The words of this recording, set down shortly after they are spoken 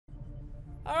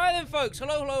Alright then folks,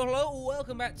 hello,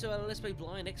 welcome back to Let's Play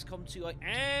Blind XCOM 2. I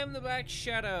am the Black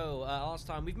Shadow. Last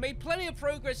time we've made plenty of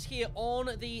progress here on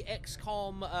the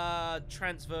XCOM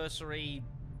transversary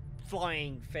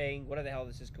flying thing, whatever the hell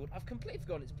this is called. I've completely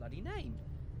forgotten its bloody name.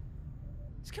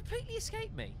 It's completely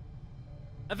escaped me.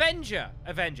 Avenger,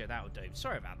 that'll do.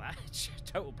 Sorry about that.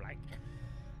 Total blank.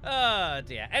 Oh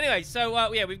dear. Anyway,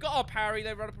 so yeah, we've got our power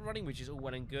relay run up and running, which is all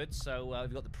well and good. So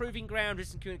we've got the proving ground,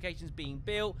 distant communications being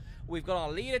built. We've got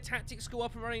our leader tactics school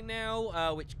up and running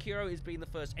now, which Kiro is being the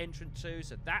first entrant to.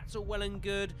 So that's all well and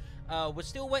good. We're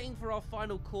still waiting for our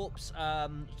final corpse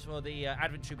for the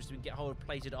Advent troopers to get hold of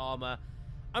plated armor.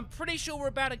 I'm pretty sure we're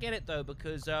about to get it though,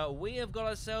 because we have got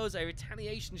ourselves a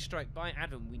retaliation strike by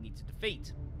Advent we need to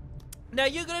defeat. Now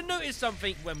you're going to notice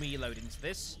something when we load into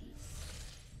this.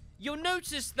 You'll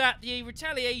notice that the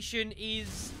retaliation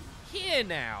is here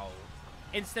now,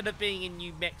 instead of being in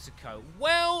New Mexico.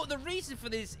 Well, the reason for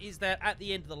this is that at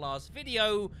the end of the last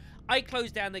video, I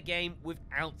closed down the game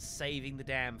without saving the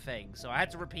damn thing. So I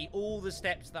had to repeat all the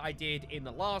steps that I did in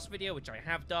the last video, which I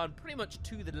have done pretty much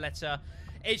to the letter.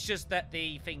 It's just that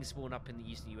the things spawn up in the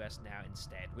Eastern US now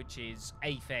instead, which is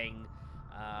a thing.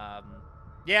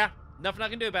 Yeah, nothing I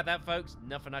can do about that, folks.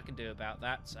 Nothing I can do about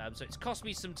that. So it's cost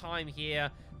me some time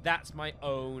here. That's my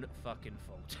own fucking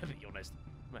fault, to be honest.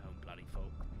 My own bloody fault.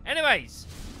 Anyways,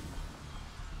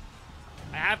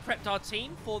 I have prepped our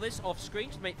team for this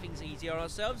off-screen to make things easier on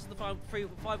ourselves. The five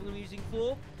I'm using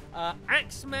for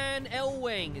Axeman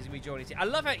Elwing is going to be joining us. I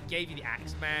love how it gave you the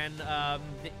Axeman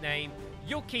nickname.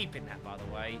 You're keeping that, by the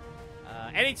way.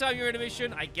 Anytime you're in a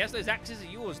mission, I guess those axes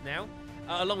are yours now.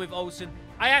 Along with Olsen.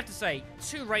 I have to say,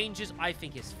 2 Rangers I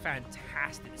think is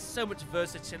fantastic. There's so much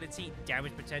versatility,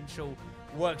 damage potential.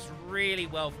 Works really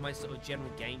well for my sort of general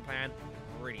game plan.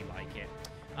 Really like it.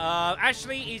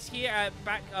 Ashley is here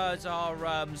back as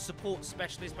our support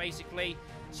specialist, basically.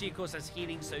 She, of course, has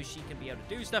healing, so she can be able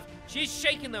to do stuff. She's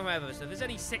shaking, though, however, so if there's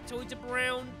any sectoids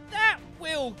around, that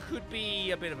could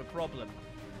be a bit of a problem.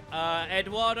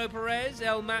 Eduardo Perez,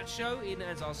 El Macho, in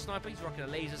as our sniper. He's rocking a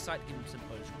laser sight to give him some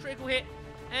bonus critical hit.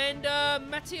 And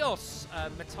Matthias,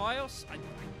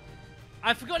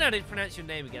 I've forgotten how to pronounce your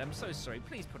name again. I'm so sorry.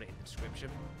 Please put it in the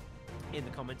description, in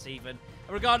the comments even.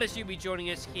 And regardless, you'll be joining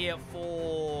us here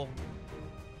for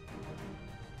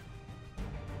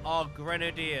our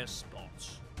Grenadier spot.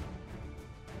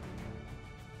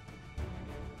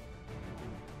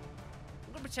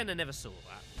 I'm gonna pretend I never saw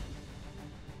that.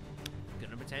 I'm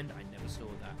gonna pretend I never saw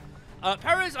that.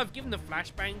 Perez, I've given the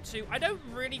flashbang to. I don't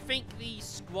really think the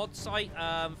squad site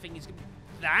thing is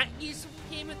that useful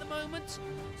for him at the moment.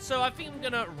 So I think I'm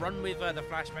going to run with the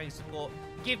flashbang support.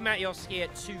 Give Matthias here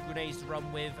 2 grenades to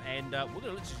run with, and we're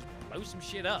going to just blow some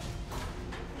shit up.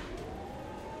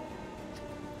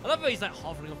 I love how he's like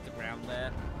hovering off the ground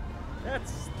there.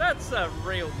 That's a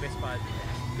real miss by me.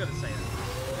 I've got to say that.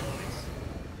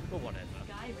 But whatever.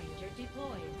 Sky Ranger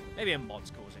deployed. Maybe a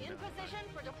mod's causing In that. position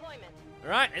for deployment.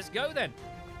 Alright, let's go then.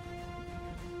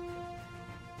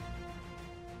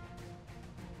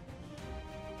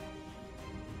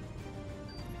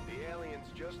 The aliens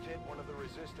just hit one of the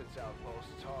resistance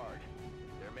outposts hard.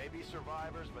 There may be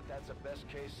survivors, but that's a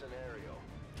best-case scenario.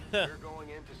 We're going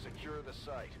in to secure the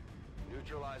site.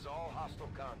 Neutralize all hostile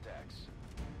contacts.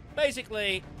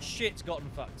 Basically, shit's gotten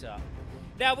fucked up.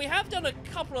 Now, we have done a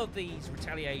couple of these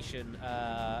retaliation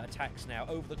attacks now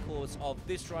over the course of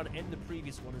this run and the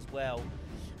previous one as well.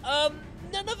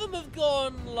 None of them have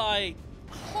gone, like,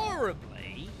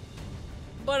 horribly,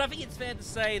 but I think it's fair to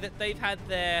say that they've had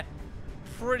their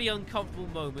pretty uncomfortable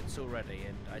moments already,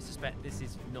 and I suspect this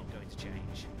is not going to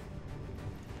change.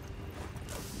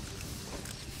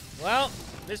 Well,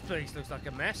 this place looks like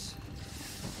a mess.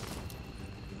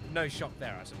 No shock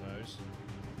there, I suppose.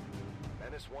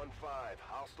 Menace 1-5,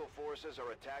 hostile forces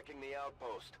are attacking the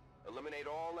outpost. Eliminate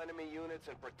all enemy units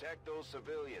and protect those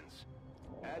civilians.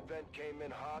 Advent came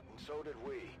in hot, and so did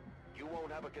we. You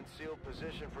won't have a concealed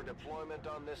position for deployment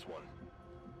on this one.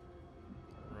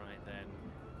 Right then.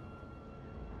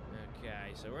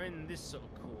 Okay, so we're in this sort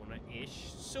of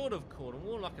corner-ish. Sort of corner,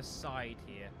 more like a side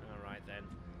here. Alright then.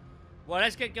 Well,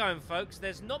 let's get going, folks.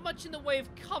 There's not much in the way of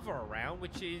cover around,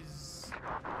 which is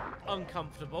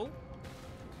uncomfortable.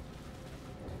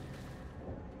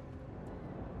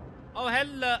 Oh,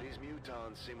 hello. These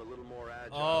mutons seem a little more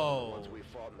agile than the ones we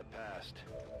fought in the past.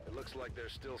 It looks like they're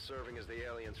still serving as the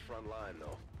aliens' front line,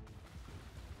 though.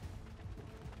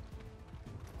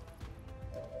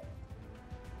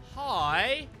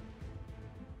 Hi.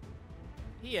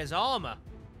 He has armor.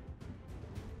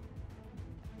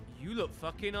 You look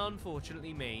fucking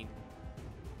unfortunately mean.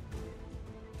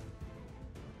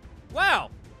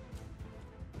 Wow.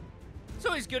 It's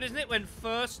always good, isn't it, when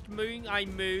first I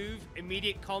move,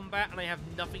 immediate combat, and I have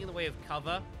nothing in the way of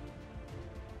cover.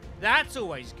 That's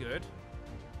always good.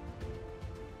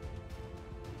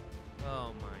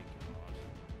 Oh my god.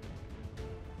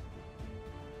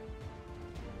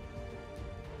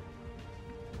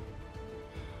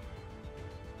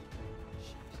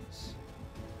 Jesus.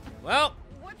 Well,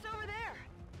 What's over there?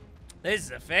 this is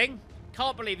a thing.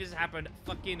 Can't believe this happened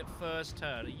fucking first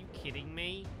turn. Are you kidding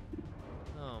me?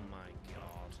 Oh my god.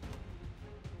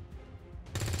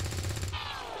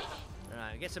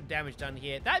 Alright, get some damage done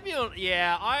here. That mule,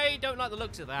 yeah, I don't like the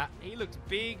looks of that. He looks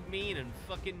big, mean, and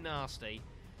fucking nasty.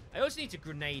 I also need to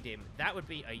grenade him. That would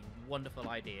be a wonderful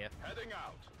idea. Heading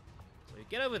out. So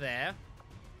get over there.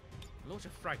 Launch a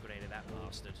frag grenade at that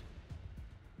bastard.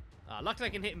 Luckily I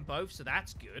can hit them both, so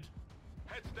that's good.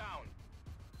 Heads down.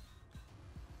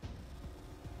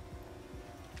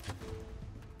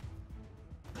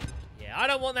 Yeah, I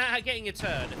don't want that getting a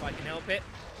turn if I can help it.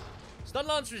 Stun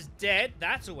Lancer is dead.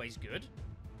 That's always good.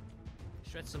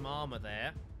 Shred some armor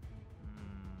there.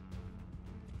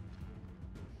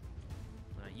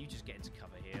 You just get into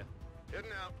cover here.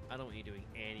 Heading out. I don't want you doing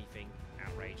anything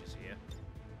outrageous here.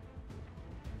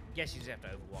 Guess you just have to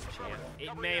overwatch here.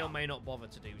 It may or may not bother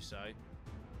to do so.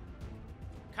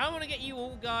 Kind of want to get you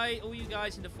all you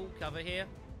guys into full cover here.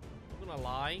 I'm not gonna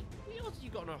lie. What else have you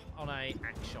got on a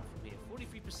axe shot from here?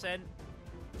 43%.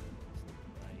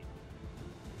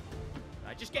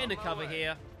 Right, just get into cover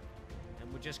here,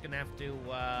 and we're just gonna have to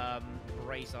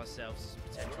brace ourselves for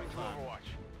potential fun.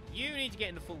 You need to get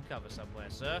into full cover somewhere,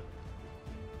 sir.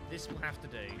 This will have to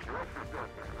do.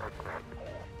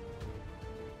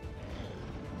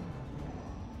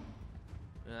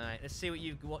 Alright, let's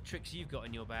see what tricks you've got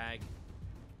in your bag.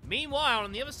 Meanwhile,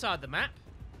 on the other side of the map...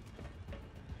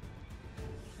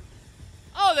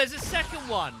 Oh, there's a second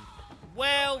one!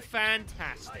 Well,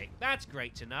 fantastic. That's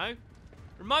great to know.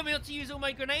 Remind me not to use all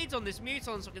my grenades on this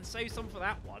muton so I can save some for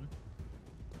that one.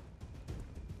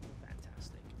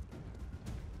 Fantastic.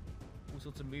 All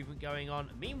sorts of movement going on.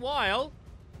 Meanwhile...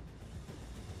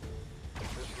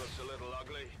 This looks a little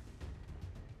ugly.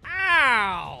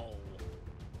 Ow!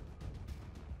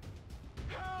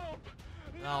 Help!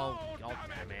 Oh, god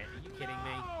damn it. Are you kidding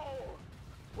me?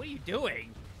 What are you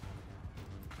doing?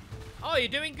 Oh, you're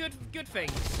doing good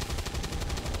things.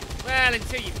 Well,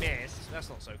 until you miss. That's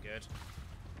not so good.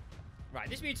 Right,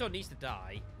 this muton needs to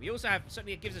die. We also have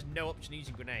something that gives us no option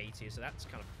using grenades here, so that's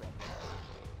kind of a problem.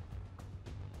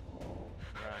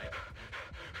 Right.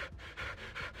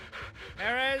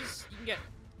 Perez, you can get...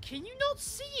 Can you not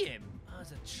see him? Oh,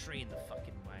 there's a tree in the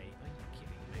fucking way. Are you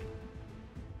kidding me?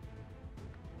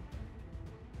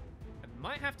 I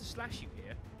might have to slash you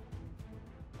here.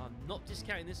 I'm not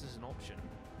discounting this as an option.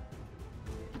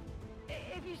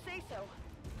 If you say so.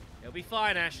 It'll be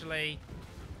fine, Ashley.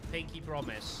 Pinky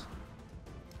promise.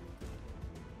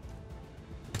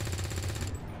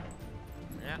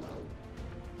 Yeah.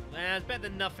 Well, it's better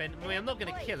than nothing. I mean, I'm not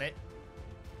going to kill it.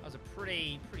 That was a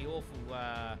pretty awful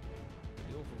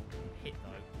hit,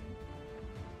 though.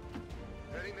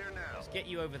 Heading there now. Let's get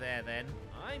you over there, then.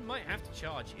 I might have to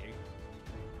charge you.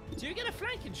 Do you get a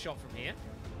flanking shot from here?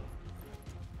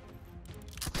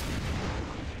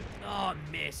 Oh,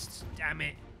 missed. Damn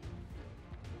it.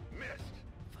 Missed.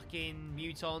 Fucking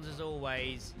mutons, as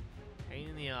always. Pain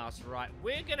in the ass. Right,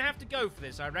 we're going to have to go for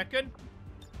this, I reckon.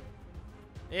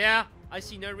 Yeah, I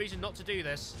see no reason not to do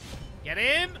this. Get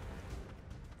him!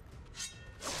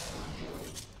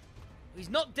 He's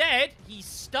not dead. He's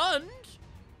stunned.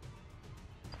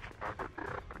 I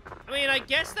mean, I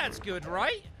guess that's good,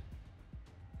 right?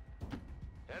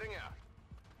 Heading out.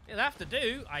 It'll have to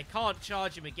do. I can't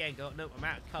charge him again. No, I'm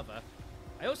out of cover.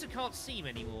 I also can't see him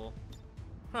anymore.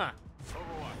 Huh.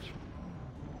 Overwatch.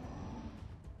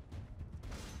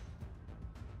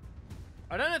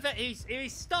 I don't know if if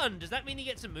he's stunned. Does that mean he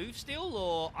gets a move still,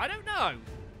 or I don't know.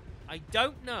 I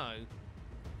don't know.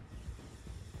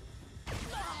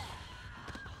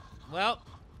 Well,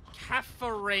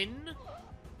 Catherine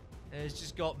has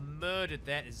just got murdered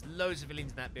there. There's loads of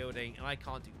civilians in that building, and I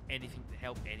can't do anything to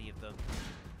help any of them.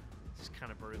 This is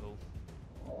kind of brutal.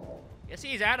 Yes,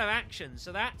 he's out of action,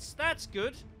 so that's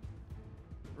good.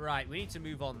 Right, we need to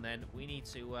move on then. We need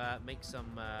to make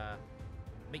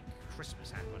Christmas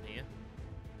happen here.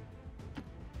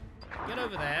 Get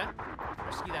over there.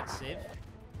 Rescue that Civ.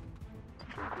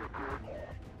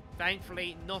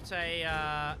 Thankfully, not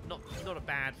a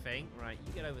bad thing. Right,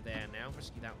 you get over there now.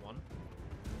 Rescue that one.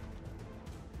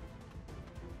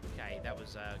 Okay, that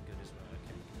was good as well.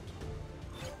 Okay,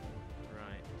 good.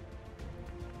 Right.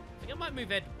 I think I might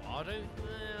move Eduardo.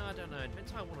 I don't know.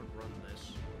 Depends how I want to run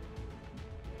this.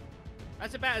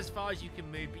 That's about as far as you can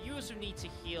move, but you also need to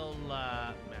heal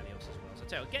Malios as well. So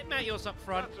tell you, get Malios up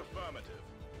front. That's affirmative.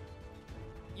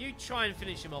 You try and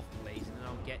finish him off, please, and then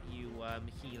I'll get you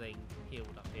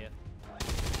healed up here.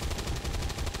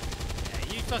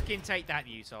 Yeah, you fucking take that,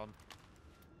 Muton.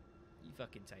 You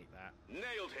fucking take that.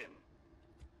 Nailed him.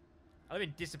 I'd have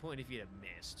been disappointed if you'd have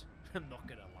missed. I'm not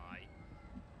gonna lie.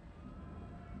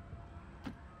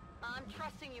 I'm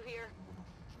trusting you here.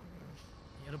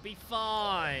 It'll be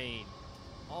fine.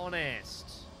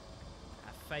 Honest.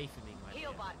 Have faith in me, my dear.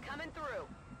 Healbot coming through.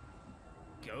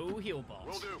 Go Healbot.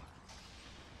 Will do.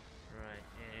 Right,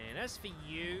 and as for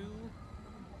you,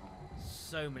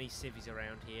 so many civvies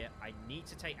around here. I need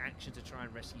to take action to try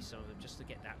and rescue some of them just to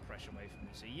get that pressure away from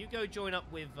me. So you go join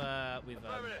up with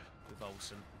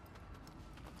Olsen.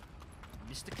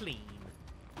 Mr. Clean.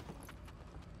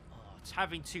 Oh, it's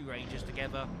having two Rangers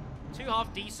together. Two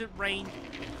half decent range.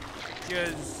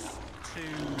 Just too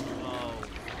low.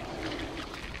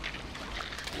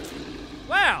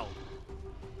 Wow!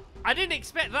 I didn't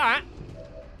expect that.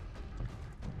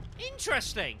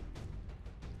 Interesting.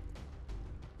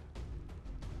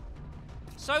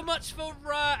 So much for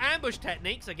ambush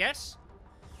techniques, I guess.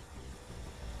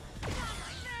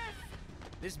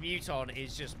 This Muton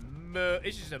is just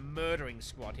it's just a murdering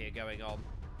squad here going on.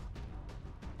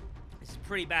 This is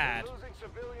pretty bad.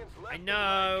 I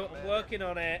know, I'm working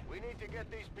on it. We need to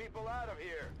get these people out of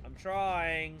here. I'm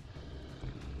trying.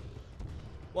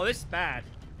 Well, this is bad.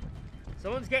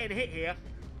 Someone's getting hit here.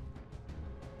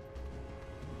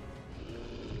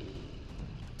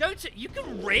 You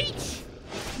can reach?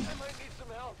 I might need some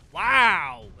help.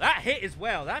 Wow, that hit as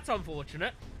well. That's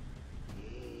unfortunate.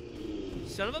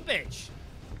 Son of a bitch.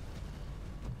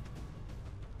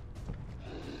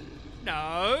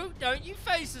 No, don't you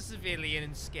face a civilian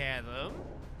and scare them.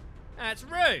 That's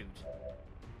rude.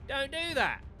 Don't do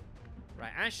that.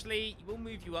 Right, Ashley, we'll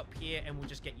move you up here and we'll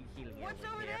just get you healing What's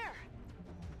over here. there?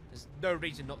 There's no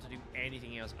reason not to do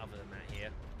anything else other than that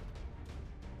here.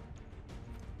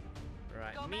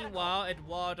 Right, Go meanwhile,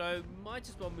 Eduardo might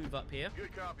as well move up here.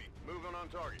 Good copy. Moving on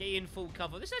target. Get in full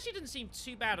cover. This actually doesn't seem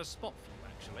too bad a spot for you,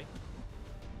 actually.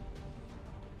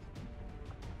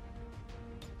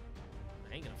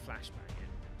 I ain't gonna flashbang it.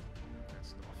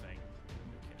 That's not a thing.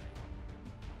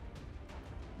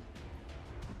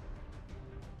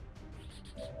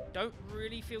 Okay. Don't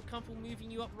really feel comfortable moving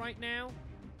you up right now.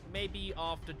 Maybe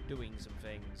after doing some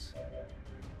things.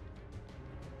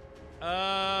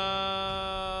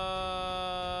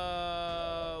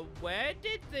 Where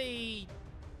did the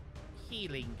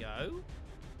healing go?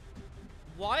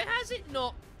 Why has it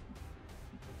not...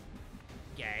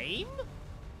 Game?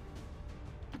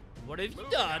 What have you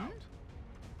done?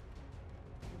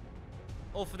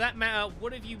 Or for that matter,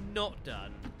 what have you not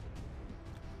done?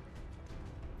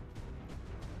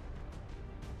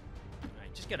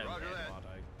 Right, just get over there, Eduardo.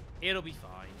 It'll be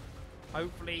fine.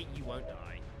 Hopefully, you won't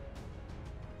die.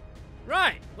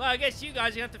 Right, well, I guess you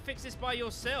guys are going to have to fix this by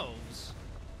yourselves.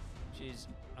 Which is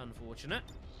unfortunate.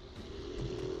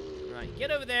 Right,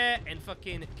 get over there and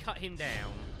fucking cut him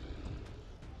down.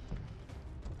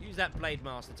 Use that Blade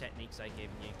Master techniques I've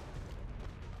given you.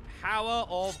 Power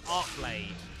of Arc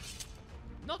Blade.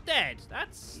 Not dead.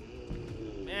 That's...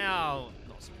 Now,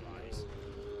 not surprised.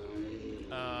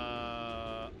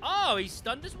 Oh, he's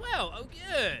stunned as well. Oh,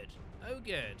 good. Oh,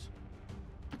 good.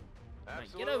 Right,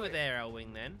 get over there,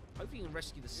 Elwing, then. Hopefully you can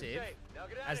rescue the Civ.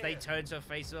 As they turn to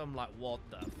face him, I'm like, what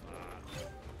the fuck?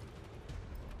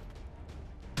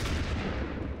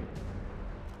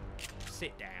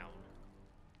 Sit down.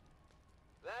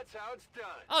 That's how it's done.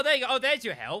 Oh, there you go. Oh, there's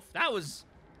your health. That was...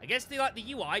 I guess the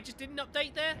UI just didn't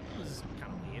update there. That was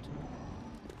kind of weird.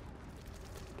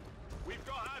 We've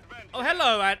got Avenger. Oh,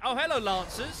 hello, oh, hello,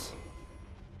 Lancers.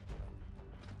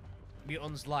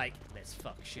 Muton's like, let's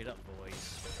fuck shit up,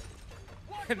 boys.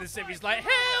 And the Civvy's like,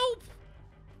 help!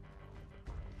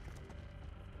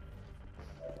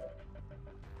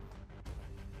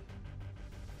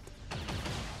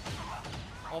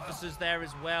 Officers there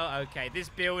as well. Okay, this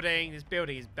building is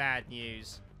bad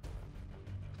news.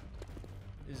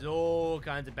 There's all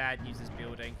kinds of bad news, this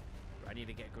building. I need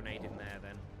to get a grenade in there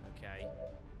then. Okay.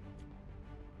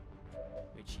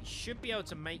 Which he should be able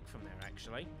to make from there,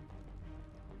 actually.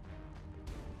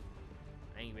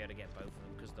 I ain't gonna be able to get both of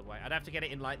them because of the way. I'd have to get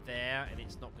it in like there, and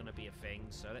it's not gonna be a thing.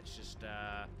 So let's just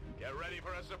get ready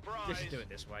for a surprise. Let's just do it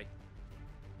this way.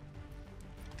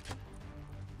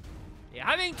 Yeah,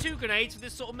 having 2 grenades for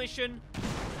this sort of mission,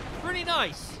 pretty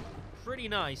nice. Pretty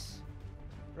nice.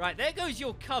 Right, there goes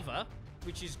your cover,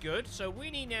 which is good. So we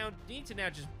need to now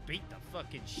just beat the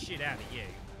fucking shit out of you.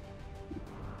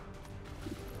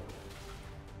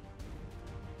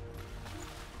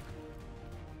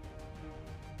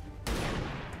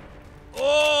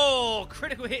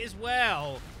 critical hit as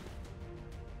well.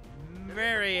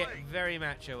 Very, very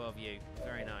macho of you.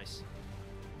 Very nice.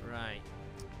 Right.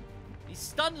 The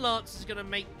stun lance is going to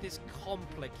make this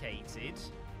complicated.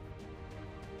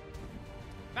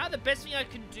 About the best thing I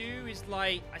can do is,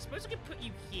 like, I suppose I can put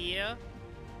you here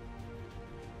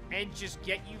and just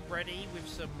get you ready with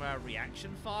some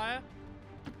reaction fire.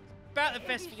 About the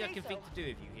best thing I can think to do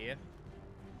with you here.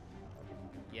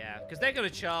 Yeah, because they're going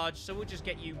to charge, so we'll just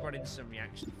get you running some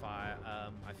reaction fire,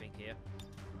 I think, here.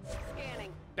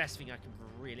 Scanning. Best thing I can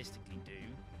realistically do.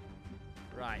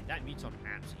 Right, that Muton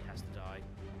absolutely has to die.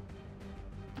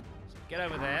 So get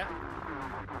over there.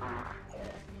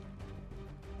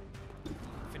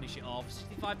 Finish it off.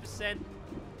 65%.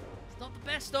 It's not the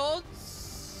best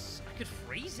odds. I could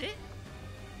freeze it.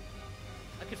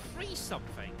 I could freeze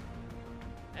something.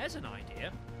 There's an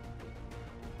idea.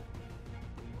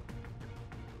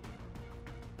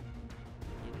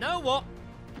 You know what?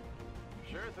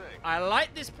 Sure thing. I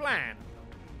like this plan.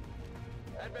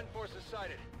 Advent forces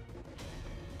sighted.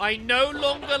 I no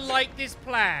longer like this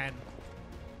plan.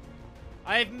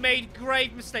 I have made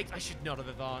grave mistakes. I should not have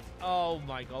advanced. Oh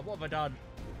my god, what have I done?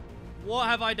 What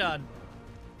have I done?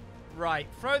 Right,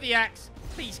 throw the axe.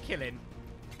 Please kill him.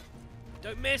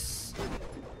 Don't miss.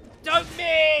 Don't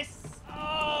miss!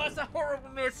 Oh, it's a horrible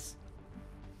miss.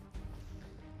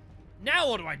 Now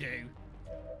what do I do?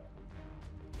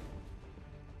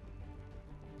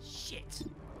 Shit.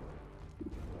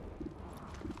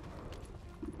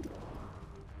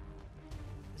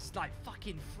 It's like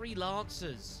fucking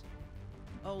freelancers.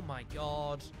 Oh my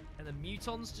god. And the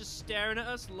Muton's just staring at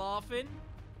us, laughing.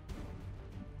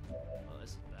 Oh,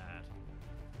 this is bad.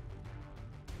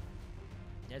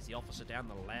 There's the officer down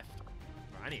the left.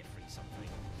 Right, I need to freeze something.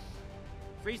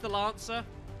 Freeze the Lancer.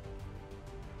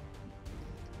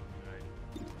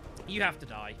 Right. You have to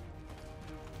die.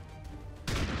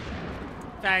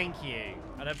 Thank you.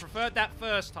 I'd have preferred that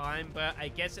first time, but I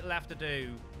guess it'll have to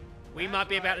do. We might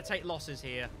be about to take losses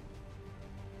here.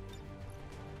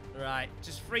 Right,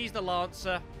 just freeze the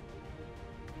Lancer.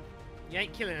 You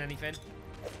ain't killing anything.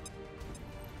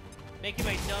 Make him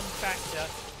a non-factor.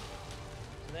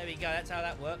 So there we go, that's how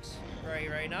that works. Very,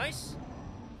 very nice.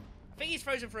 I think he's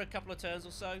frozen for a couple of turns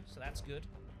or so, so that's good.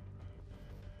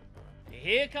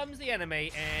 Here comes the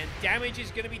enemy, and damage is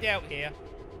going to be dealt here.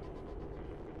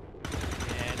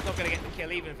 Yeah, it's not going to get the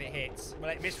kill even if it hits. Well,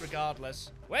 it missed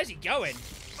regardless. Where's he going?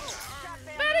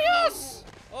 Marios!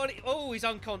 Oh, he's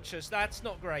unconscious. That's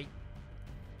not great.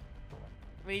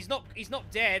 I mean, he's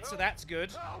not dead, so that's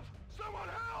good. Help! Someone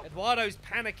help! Eduardo's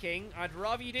panicking. I'd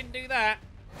rather you didn't do that.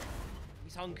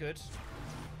 He's hunkered.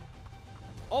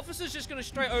 Officer's just going to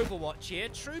straight Overwatch here.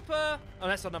 Trooper... Oh,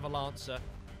 that's another Lancer.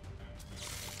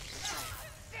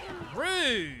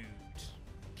 Rude!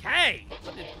 Okay!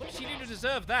 What did she do to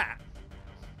deserve that?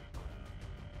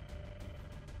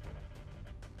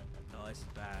 Oh, this is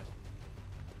bad.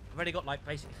 I've already got, like,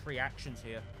 basically 3 actions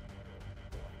here.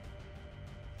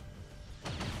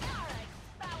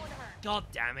 God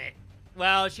damn it.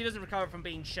 Well, she doesn't recover from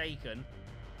being shaken.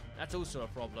 That's also a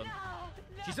problem.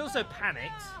 She's also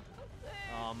panicked.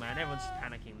 Oh, man, everyone's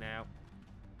panicking now.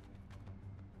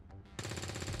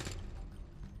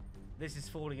 This is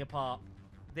falling apart.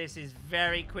 This is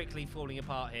very quickly falling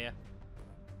apart here.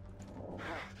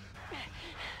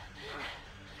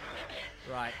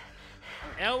 Right.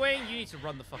 Elwing, you need to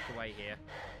run the fuck away here.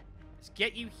 Let's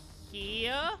get you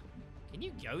here. Can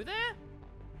you go there?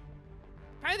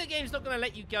 Apparently the game's not going to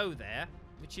let you go there,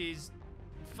 which is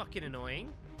fucking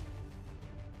annoying.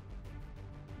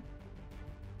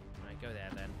 Right, go there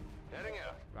then. Heading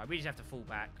out. Right, we just have to fall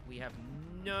back. We have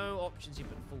no options here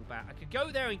but to fall back. I could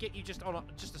go there and get you just on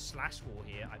just a slash wall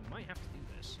here. I might have to do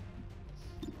this.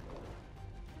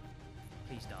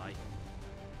 Please die.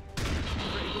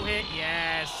 Critical hit.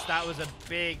 Yes, that was a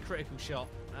big critical shot.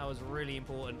 That was really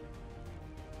important.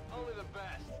 Only the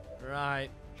best. Right.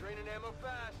 Draining ammo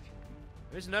fast.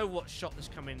 There is no what shot that's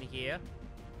coming in here.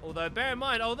 Although, bear in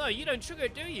mind, oh no, you don't trigger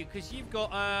it, do you? Because you've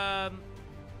got,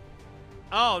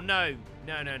 oh, no.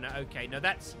 No. Okay, no,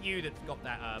 that's you that got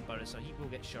that bonus, so he will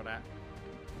get shot at.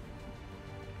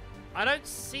 I don't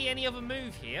see any other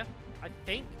move here, I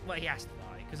think. Well, he has to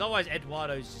die, because otherwise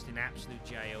Eduardo's just in absolute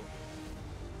jail.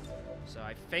 So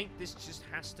I think this just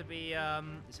has to be,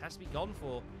 this has to be gone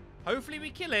for. Hopefully we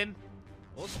kill him,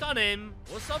 or stun him,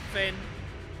 or something.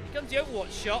 Here comes the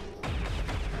Overwatch shot.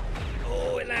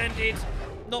 Oh, it landed.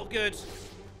 Not good.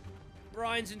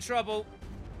 Brian's in trouble.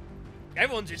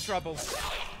 Everyone's in trouble.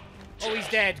 Oh, he's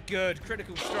dead. Good.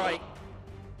 Critical strike.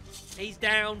 He's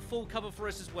down. Full cover for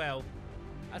us as well.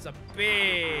 That's a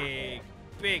big,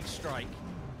 big strike.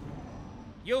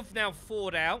 You've now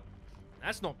 4'd out.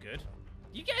 That's not good.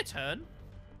 You get a turn.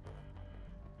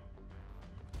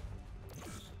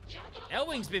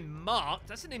 L-Wing's been marked.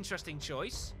 That's an interesting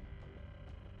choice.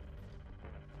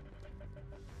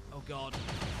 Oh, God.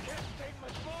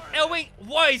 L-Wing,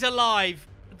 why he's alive?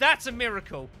 That's a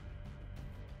miracle.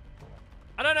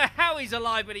 I don't know how he's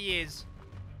alive, but he is.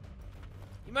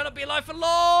 He might not be alive for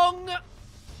long.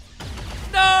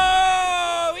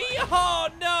 No! Oh,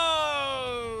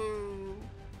 no!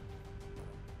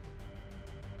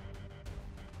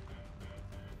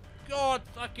 God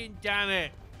fucking damn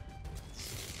it.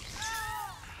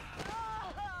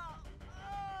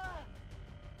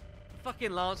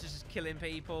 Fucking Lance is just killing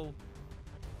people.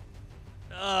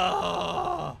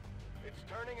 Ugh. It's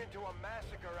turning into a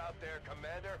massacre out there,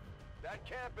 Commander. That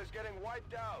camp is getting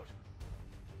wiped out.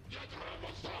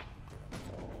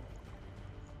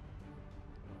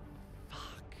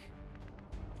 Fuck.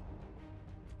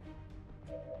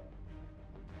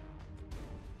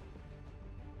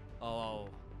 Oh.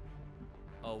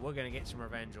 Oh, we're gonna get some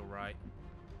revenge, all right.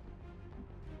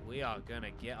 We are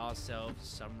gonna get ourselves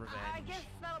some revenge. I guess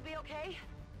that'll be okay.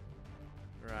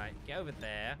 Right, get over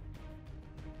there.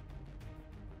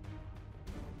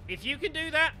 If you can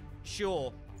do that,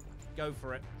 sure. Go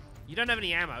for it. You don't have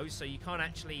any ammo, so you can't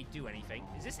actually do anything.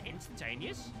 Is this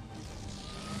instantaneous?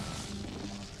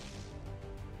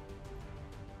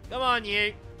 Come on,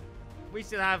 you. We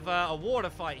still have a water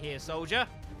fight here, soldier.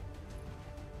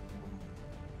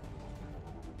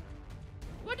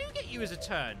 Well, I do get you as a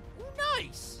turn. Ooh,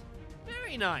 nice.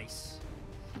 Very nice.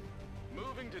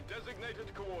 Moving to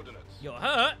designated coordinates. You're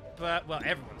hurt, but, well,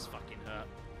 everyone's fucking hurt.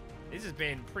 This has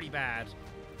been pretty bad.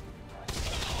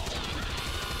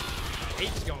 He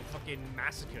just got fucking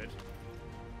massacred.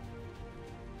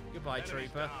 Goodbye,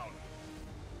 trooper.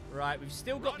 Right, we've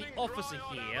still got the officer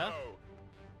here.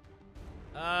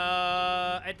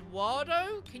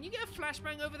 Eduardo? Can you get a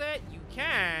flashbang over there? You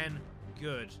can.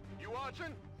 Good. You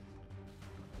watching?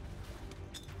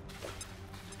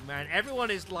 Man,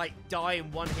 everyone is like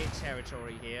dying one-hit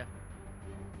territory here.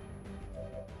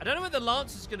 I don't know where the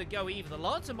Lancer's gonna go either. The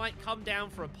Lancer might come down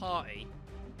for a party.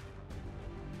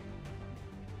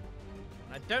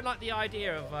 I don't like the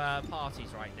idea of parties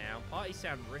right now. Parties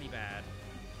sound really bad.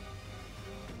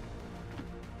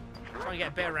 I'm trying to get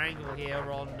a better angle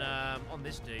here on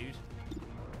this dude.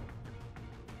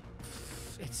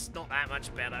 It's not that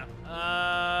much better.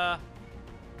 I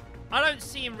don't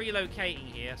see him relocating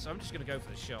here, so I'm just going to go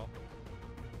for the shot.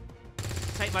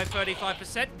 Take my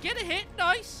 35%. Get a hit.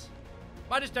 Nice.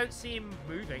 But I just don't see him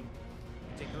moving,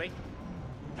 particularly.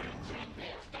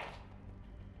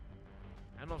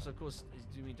 And also, of course, is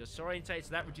doing disorientate,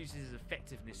 so that reduces his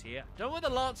effectiveness here. Don't know where the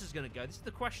Lancer's going to go. This is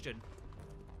the question.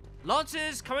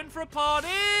 Lancers, coming for a party!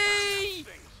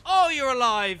 Oh, you're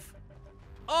alive.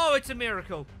 Oh, it's a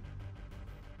miracle.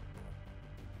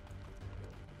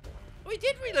 Oh, he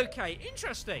did relocate.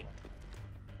 Interesting.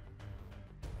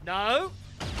 No.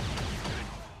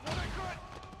 God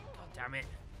damn it.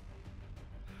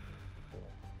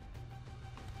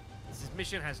 This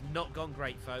mission has not gone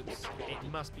great, folks.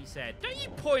 It must be said. Don't you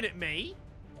point at me.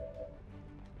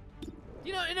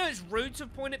 You know it's rude to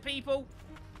point at people?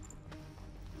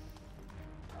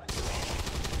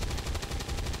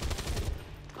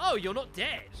 Oh, you're not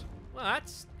dead. Well,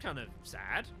 that's kind of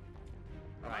sad.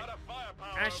 Right.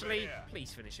 Ashley,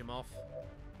 please finish him off.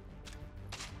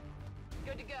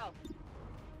 Good to go.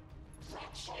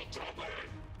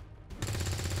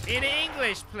 In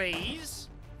English, please.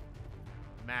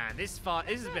 Man, this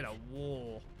has been a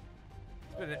war.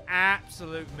 It's been an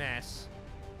absolute mess.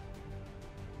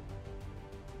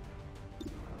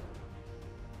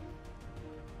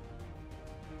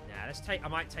 Nah, I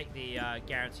might take the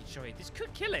guaranteed shot here. This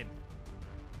could kill him.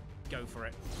 Go for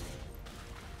it.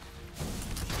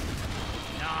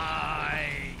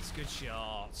 Nice. Good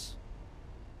shots.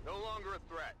 No longer a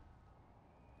threat.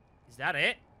 Is that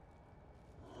it?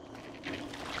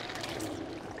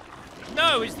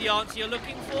 No is the answer you're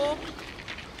looking for.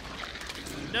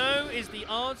 No is the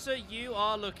answer you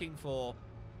are looking for.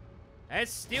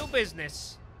 It's still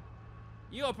business.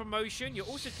 You got a promotion. You're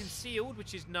also concealed,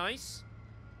 which is nice.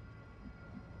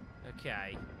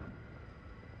 Okay.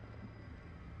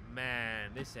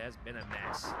 Man, this has been a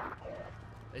mess.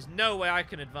 There's no way I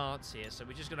can advance here, so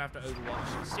we're just going to have to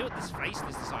overwatch. See what this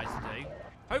faceless decides to do.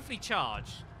 Hopefully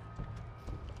charge.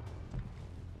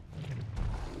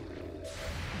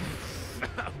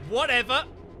 Whatever.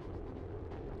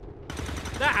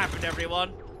 That happened,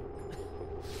 everyone.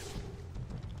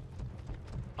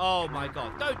 Oh my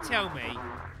god. Don't tell me.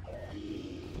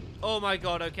 Oh my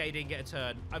god, okay, he didn't get a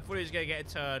turn. I thought he was going to get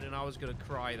a turn, and I was going to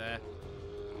cry there.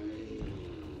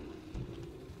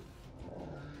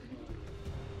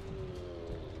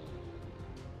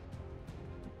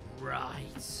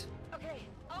 Right. Okay,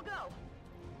 I'll go.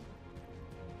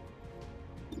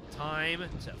 Time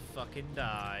to fucking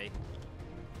die.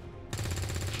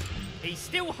 He's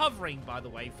still hovering, by the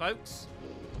way, folks.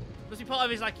 Must be part of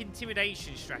his, like,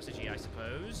 intimidation strategy, I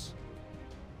suppose.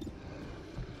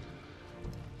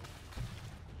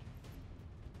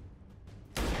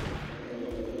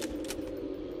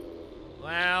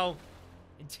 Well,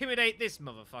 intimidate this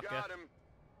motherfucker. Got him.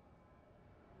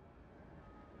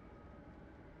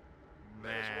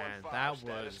 Man, Menace 1-5, that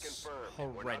status was confirmed. We're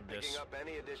not horrendous. picking up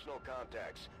any additional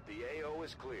contacts. The AO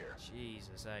is clear.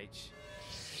 Jesus H.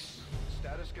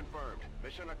 Status confirmed.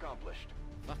 Mission accomplished.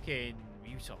 Fucking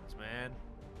mutons, man.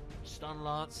 Stun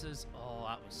lancers. Oh,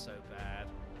 that was so bad.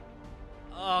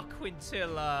 Oh,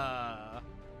 Quintilla.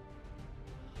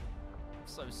 I'm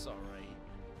so sorry.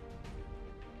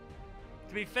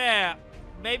 To be fair,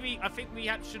 maybe I think we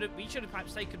should have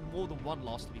perhaps taken more than one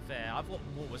loss. To be fair, I thought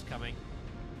more was coming.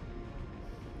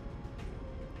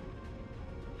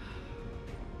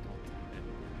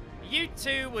 You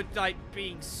two were like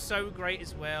being so great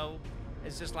as well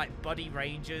as just like buddy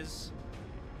rangers.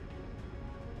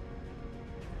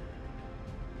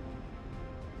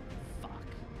 Fuck.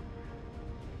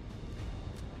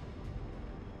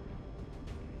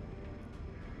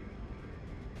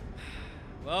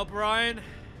 Well, Brian, I'm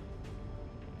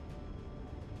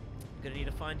gonna need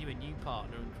to find you a new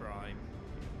partner in crime.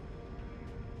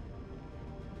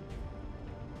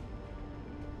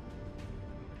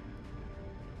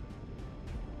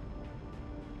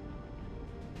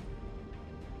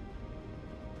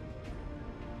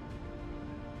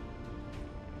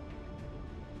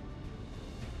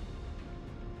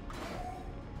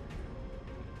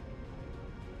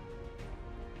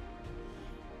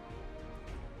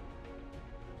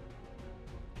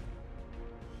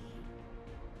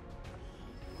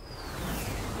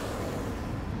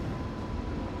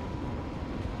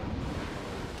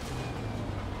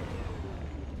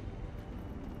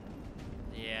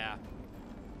 Yeah.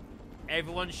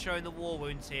 Everyone's showing the war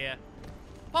wounds here.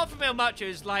 Apart from El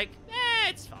Macho's like,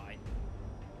 it's fine.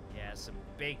 Yeah, some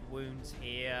big wounds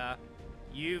here.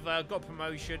 You've got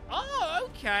promotion. Oh,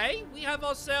 okay. We have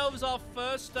ourselves our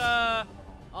first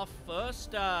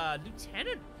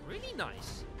lieutenant. Really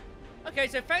nice. Okay,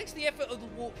 so thanks to the efforts of the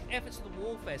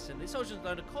Warfare Center, this soldier has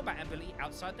learned a combat ability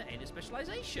outside the AIDA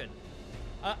specialization.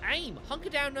 Aim. Hunker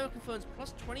down now confirms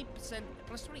plus 20%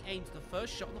 aim to the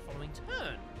first shot on the following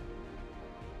turn.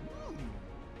 Ooh.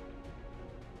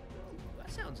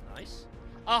 That sounds nice.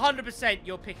 100%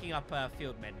 you're picking up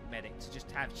field medic to just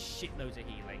have shitloads of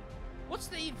healing. What's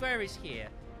the various here?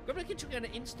 Goblin can trigger an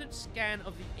instant scan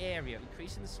of the area,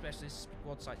 increasing the specialist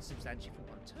squad sight substantially for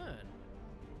one turn.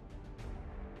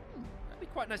 That'd be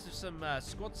quite nice with some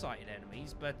squad-sighted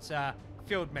enemies, but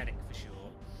field medic for sure.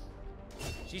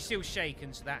 She's still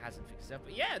shaken, so that hasn't fixed itself.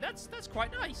 But yeah, that's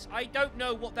quite nice. I don't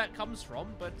know what that comes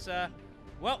from, but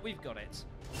well, we've got it.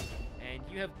 And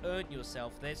you have earned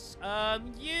yourself this.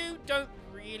 You don't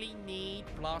really need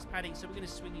blast padding, so we're going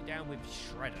to swing you down with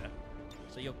Shredder.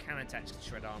 So your cannon attached to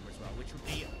Shred armor as well, which would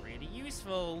be really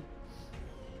useful.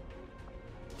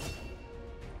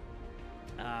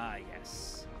 Ah,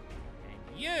 yes.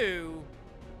 And you,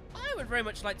 I would very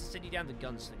much like to send you down the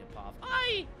gunslinger path.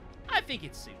 I think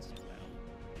it suits you well.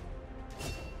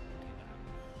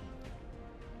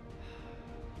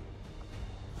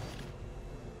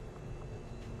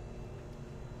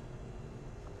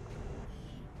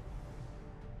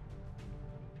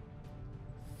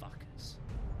 Fuckers.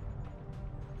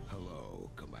 Hello,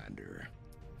 Commander.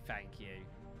 Thank you.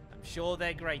 I'm sure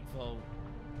they're grateful.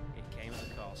 It came at a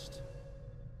cost.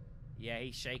 Yeah,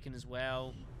 he's shaken as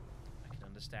well. I can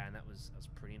understand. That was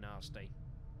pretty nasty.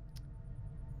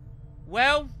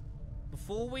 Well,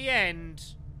 before we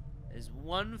end, there's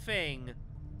one thing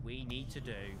we need to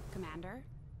do. Commander?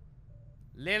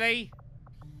 Lily?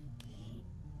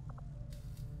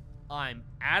 I'm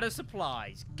out of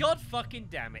supplies. God fucking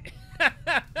damn it.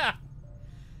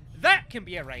 That can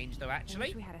be arranged, though, I actually.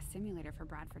 wish we had a simulator for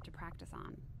Bradford to practice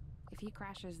on. If he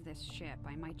crashes this ship,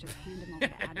 I might just hand him over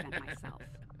to Advent myself.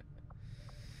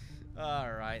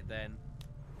 Alright, then.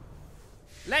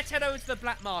 Let's head over to the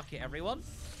black market, everyone.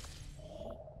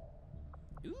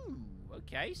 Ooh,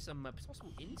 okay. Some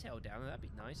possible intel down there. That'd be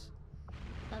nice.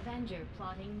 Avenger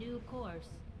plotting new course.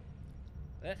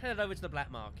 Let's head over to the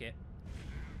black market.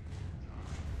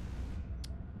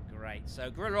 Great.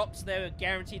 So, Guerrilla Ops, there are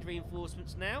guaranteed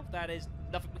reinforcements now. That is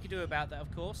nothing we can do about that,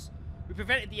 of course. We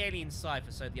prevented the alien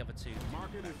cipher, so the other two.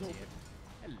 Market is open.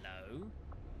 Hello.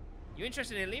 You're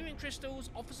interested in Illyrian crystals,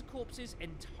 officer corpses,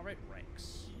 and turret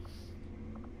wrecks.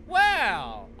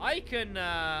 Well, we can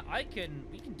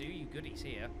do you goodies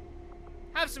here.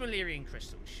 Have some Illyrian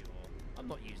crystals, sure. I'm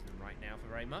not using them right now for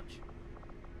very much.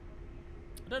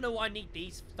 I don't know what I need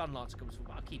these stun lancer guns for,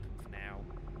 but I'll keep them for now.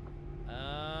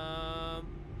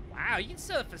 Wow, you can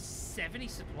sell it for 70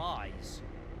 supplies.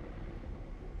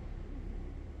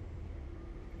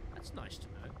 That's nice to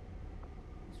know.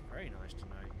 It's very nice to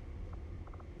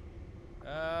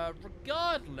know.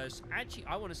 Regardless, actually,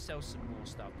 I want to sell some more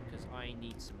stuff because I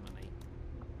need some money.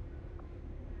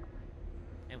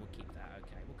 And we'll keep that,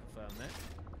 okay. We'll confirm that.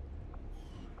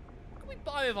 What can we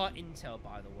buy with our intel,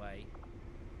 by the way?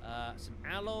 Some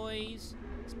alloys,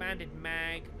 expanded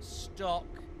mag, stock.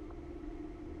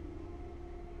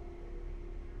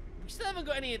 We still haven't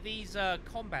got any of these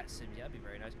combat sims yet. That'd be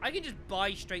very nice. I can just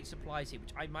buy straight supplies here,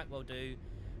 which I might well do.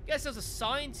 Guess there's a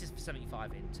scientist for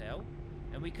 75 intel,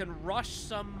 and we can rush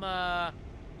some.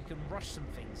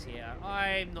 Things here.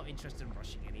 I'm not interested in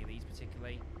rushing any of these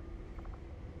particularly.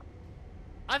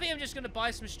 I think I'm just going to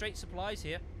buy some straight supplies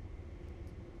here.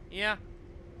 Yeah.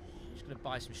 I'm just going to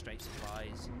buy some straight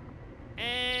supplies.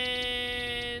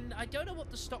 And I don't know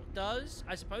what the stock does.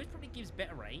 I suppose probably gives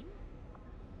better aim.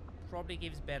 Probably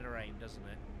gives better aim, doesn't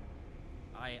it?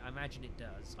 I imagine it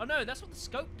does. Oh no, that's what the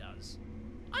scope does.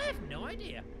 I have no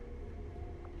idea.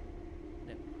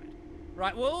 Never mind.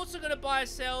 Right, we're also going to buy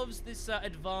ourselves this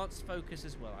advanced focus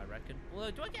as well, I reckon.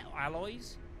 Although, do I get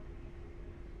alloys?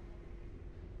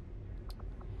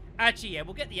 Actually, yeah,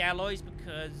 we'll get the alloys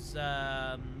because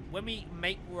when we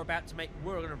make what we're about to make,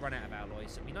 we're going to run out of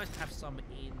alloys. So it'd be nice to have some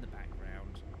in the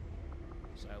background.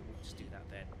 So we'll just do that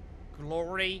then.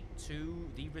 Glory to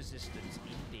the resistance,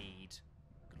 indeed.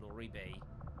 Glory be.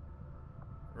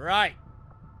 Right.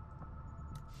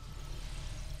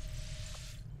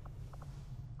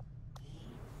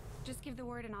 Just give the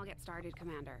word and I'll get started,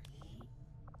 Commander.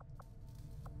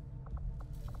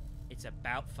 It's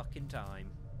about fucking time.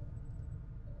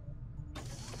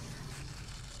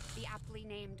 The aptly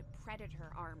named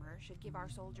Predator armor should give our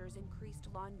soldiers increased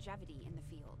longevity in the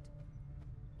field.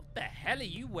 What the hell are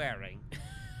you wearing?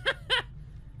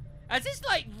 Has this,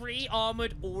 like,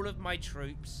 re-armored all of my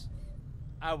troops?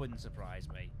 That wouldn't surprise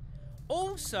me.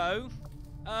 Also,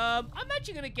 I'm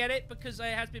actually going to get it because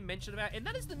it has been mentioned about, and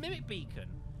that is the Mimic Beacon.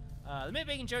 The Mimic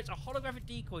Beacon generates a holographic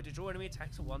decoy to draw enemy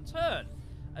attacks for one turn.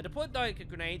 A deployed Diaker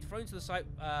grenade thrown to the site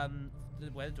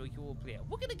where the decoy will clear.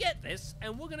 We're going to get this,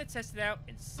 and we're going to test it out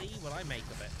and see what I make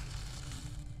of it.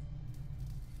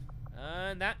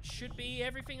 And that should be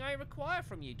everything I require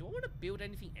from you. Do I want to build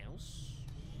anything else?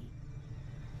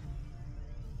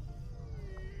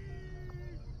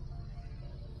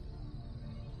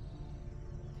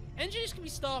 Engineers can be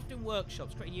staffed in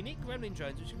workshops, creating unique gremlin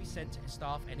drones which can be sent to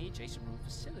staff any adjacent room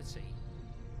facility.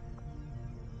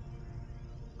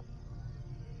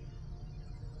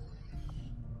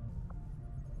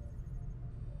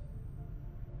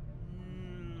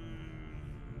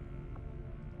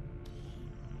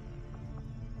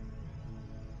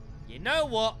 You know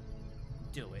what?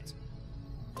 Do it.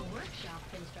 Workshop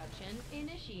construction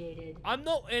initiated. I'm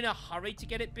not in a hurry to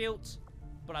get it built,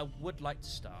 but I would like to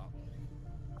start.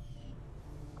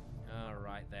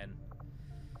 Alright then.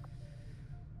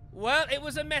 Well, it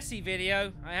was a messy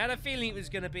video. I had a feeling it was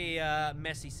going to be a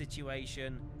messy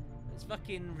situation. These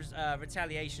fucking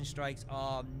retaliation strikes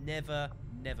are never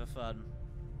fun.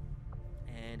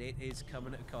 And it is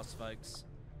coming at a cost, folks.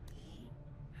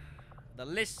 The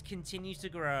list continues to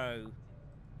grow.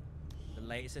 The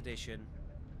latest edition.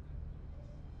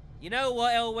 You know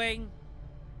what, Elwing?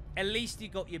 At least you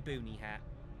got your boonie hat.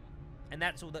 And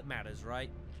that's all that matters, right?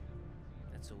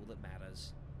 That's all that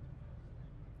matters.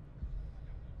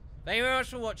 Thank you very much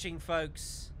for watching,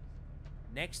 folks.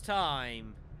 Next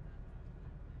time,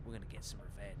 we're going to get some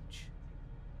revenge.